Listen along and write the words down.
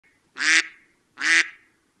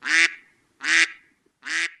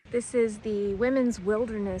This is the Women's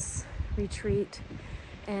Wilderness Retreat,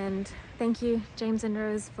 and thank you, James and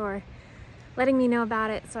Rose, for letting me know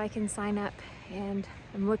about it so I can sign up, and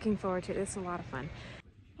I'm looking forward to it. It's a lot of fun.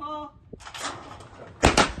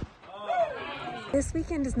 This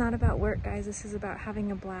weekend is not about work, guys. This is about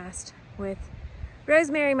having a blast with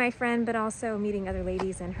Rosemary, my friend, but also meeting other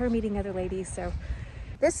ladies and her meeting other ladies. So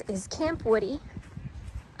this is Camp Woodie.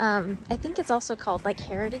 I think it's also called like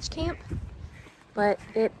Heritage Camp, but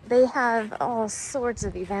they have all sorts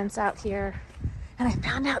of events out here, and I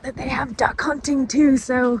found out that they have duck hunting too,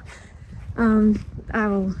 so I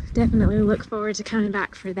will definitely look forward to coming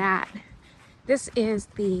back for that. This is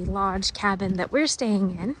the lodge cabin that we're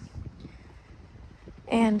staying in,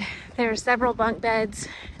 and there are several bunk beds.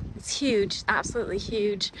 It's huge, absolutely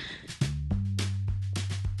huge.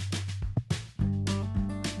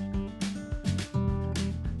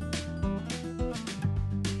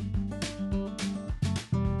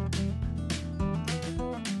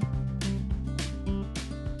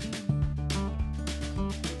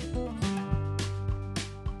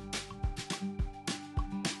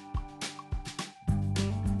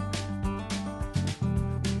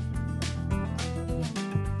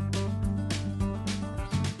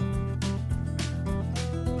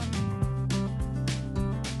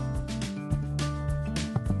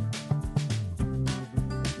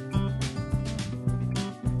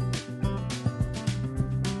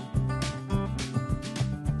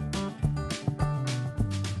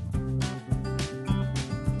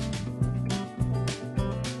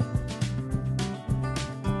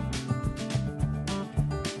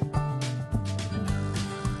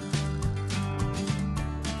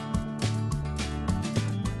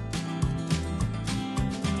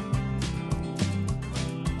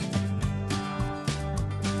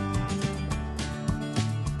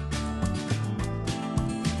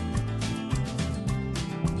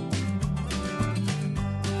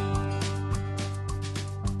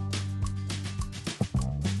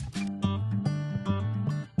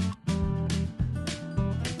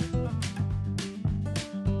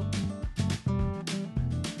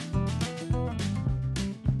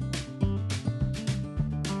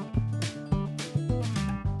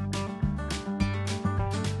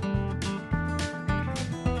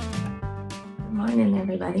 Morning,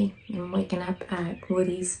 everybody. I'm waking up at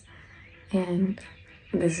Woodie's, and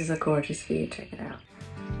this is a gorgeous view. Check it out.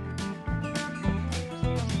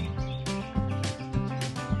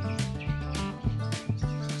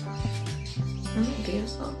 Isn't it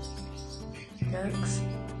beautiful? Ducks.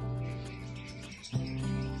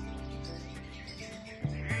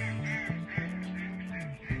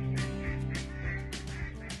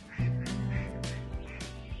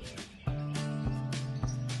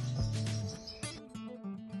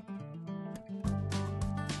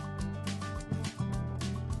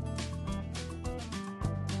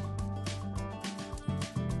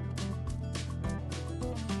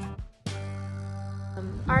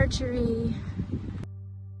 Archery.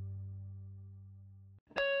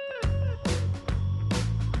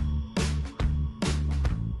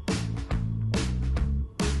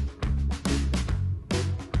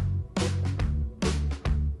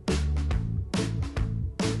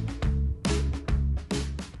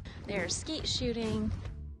 There's skeet shooting.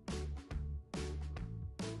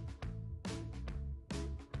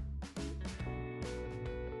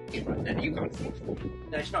 Right, then you got it.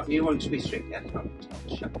 No, it's not. You want to be strict. Yeah, it's not.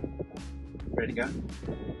 Shut up. Ready to go?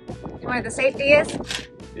 You know where the safety is?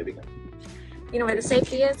 Here we go. You know where the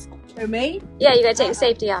safety is? Who, me? Yeah, you gotta take the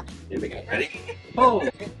safety off. Here we go. Ready? Oh,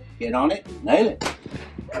 get on it. Nail it.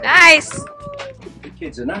 Nice! The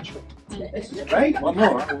kids are natural. This is great. One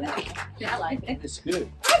more. Yeah, I like it. It's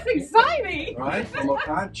good. That's exciting! Right, one more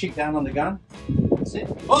time. Cheek down on the gun. That's it.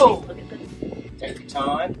 Oh! Take your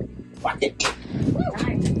time. Whack it.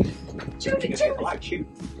 Nice. Shoot it, shoot it. Like shoot.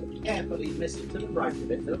 Carefully miss it to the right a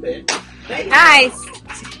little bit. There you Nice! go.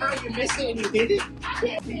 Oh, you missed it and you did it.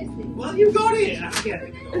 Well, you got it. I get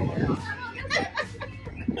it.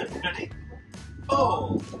 Ready?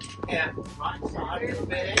 Oh! Yeah. Right side a little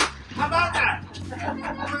bit. How about that?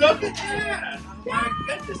 Look at that! Oh, my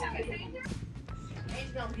goodness.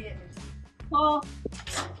 Oh.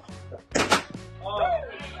 Oh.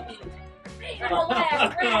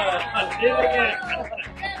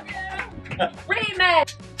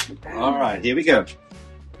 Rematch! All right, here we go.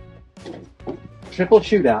 Triple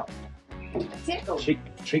shootout. Tickle.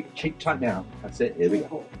 Cheek tight now. That's it. Here we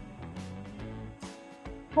go.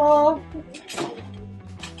 Oh.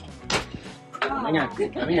 Hang on.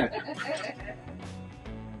 Hang on.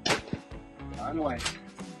 Down away.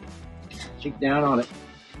 Cheek down on it.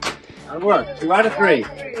 Good work. 2 out of 3.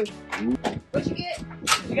 What you get?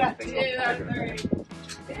 You got 2 out of 3.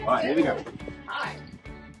 All right, here we go. Hi.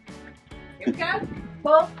 Here we go.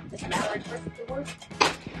 Pull.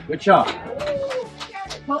 Good shot.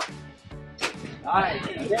 Pull. Nice.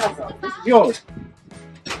 Yes, this is yours.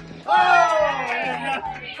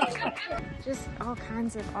 Just all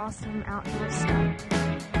kinds of awesome outdoor stuff.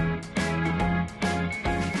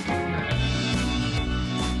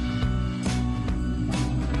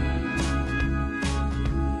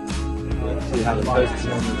 See how the focus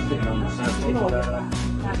on the thing on the surface.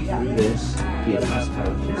 Do this. Get this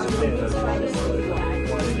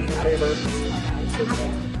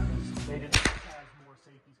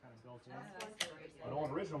But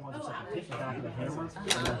on original ones, it's like a pick back of the hammer,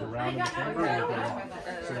 and goes around in the chamber, and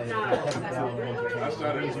so that it can down and make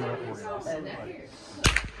it easier to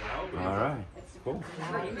All right. Cool.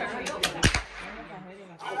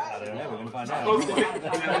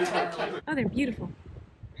 Oh, they're beautiful.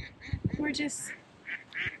 Gorgeous.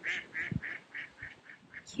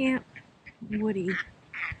 Camp Woodie.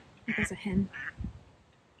 There's a hen.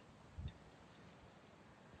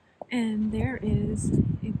 And there is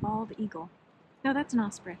a bald eagle. No, that's an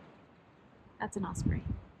osprey. That's an osprey.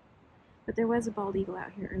 But there was a bald eagle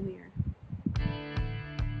out here earlier.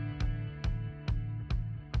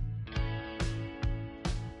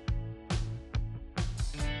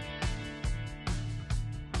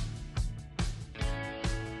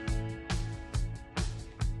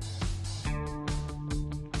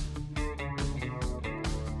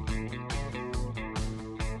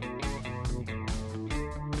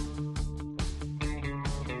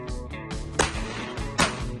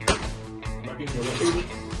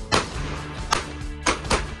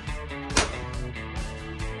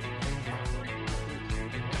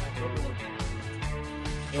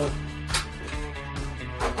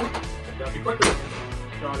 Gotta be quicker.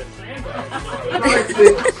 Got it.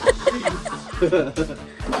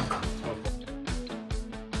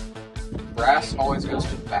 Brass always goes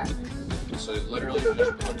to the back. So literally you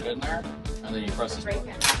just put it in there and then you press this button.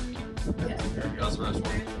 There you go, that's the first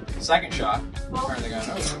one. Second shot, turn the gun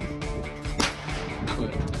over.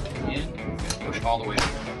 Put in, push all the way up.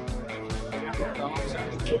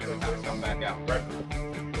 Come back out.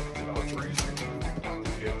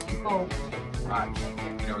 Oh. Alright.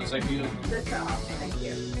 You know what the safety is? Thank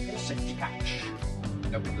you. Safety catch.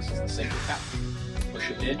 Nope, this is the safety catch.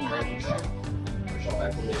 Push it in, you're able to push it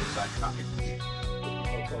back to the other side pocket.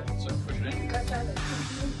 So push it in.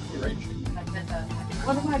 You're ready to shoot.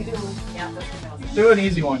 What am I doing? Yeah, Do an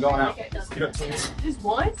easy one going out. just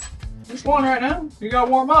one? Just one right now. You gotta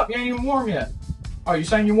warm up. You ain't even warm yet. Oh, you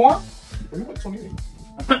saying you warm?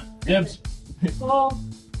 Gibbs. Well,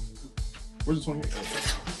 Where's this one here?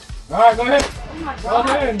 Alright, go ahead. oh my Go God.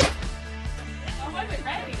 ahead. I wasn't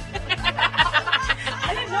ready.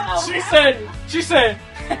 I didn't know. She said,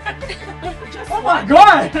 oh my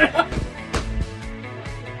God.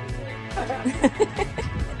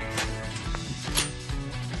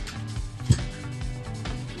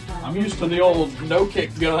 I'm used to the old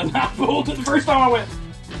no-kick gun. I pulled it the first time I went,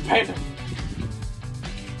 bam.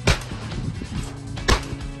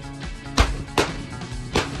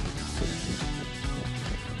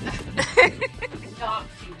 Knock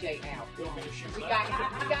TJ out. We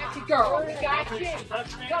got you, girl. We got you.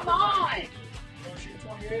 Come on. Shoot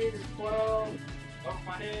 28 or 12. Up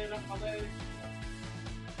my head, up my leg.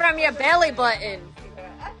 From your belly button.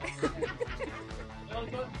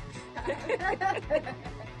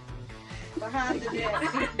 Behind the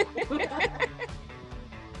desk.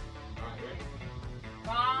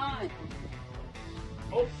 Fine.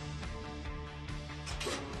 Oh.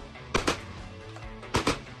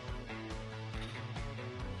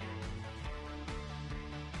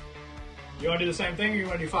 You want to do the same thing or you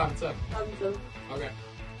want to do 5 and 7? Okay.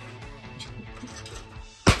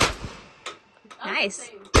 Nice.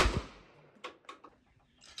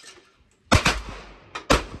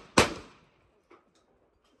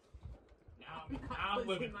 Now I'm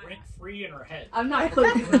living rent free in her head. I'm not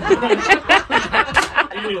looking.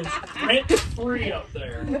 It is rent free up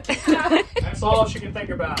there. That's all she can think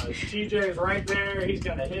about is TJ's right there. He's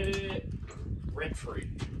gonna hit it rent free.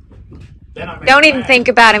 Then I Don't even think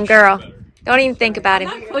about him, girl. Don't even think about him.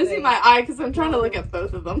 I'm closing my eye because I'm trying to look at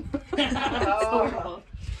both of them. Oh.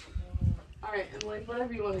 Alright, and like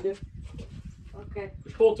whatever you want to do. Okay.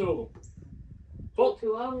 Pull 2 of them. Pull.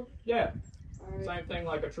 2 of them. Yeah. Alright. Same thing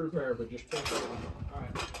like a true pair, but just pull 2 of them. All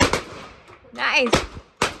right. Nice.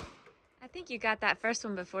 I think you got that first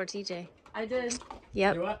one before TJ. I did.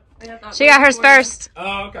 Yep. Do what? I got that She got one hers for you. first.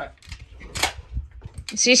 Oh, okay.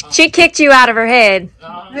 She kicked you out of her head.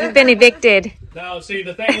 You've been evicted. No, see,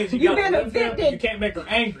 the thing is, you You've gotta been live there, but evicted. you can't make her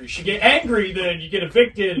angry. She get angry, then you get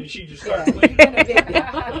evicted, and she just starts You've been evicted.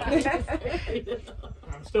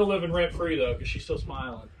 I'm still living rent free though, because she's still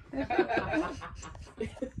smiling.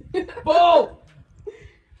 Bull!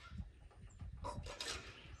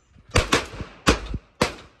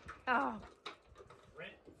 Oh.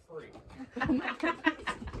 Rent free.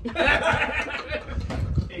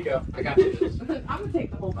 Here you go. I got you this. I'm gonna take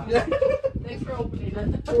the whole box. Thanks for opening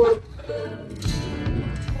it.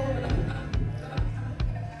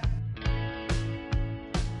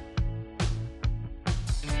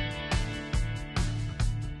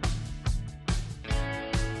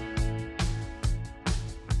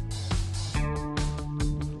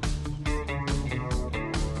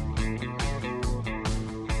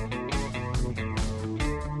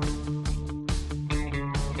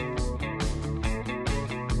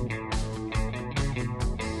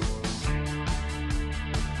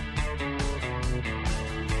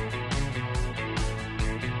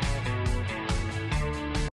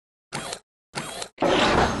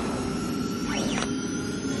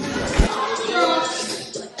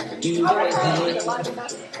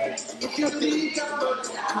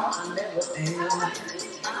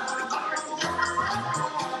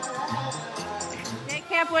 Hey,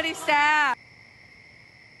 Camp Woodie staff.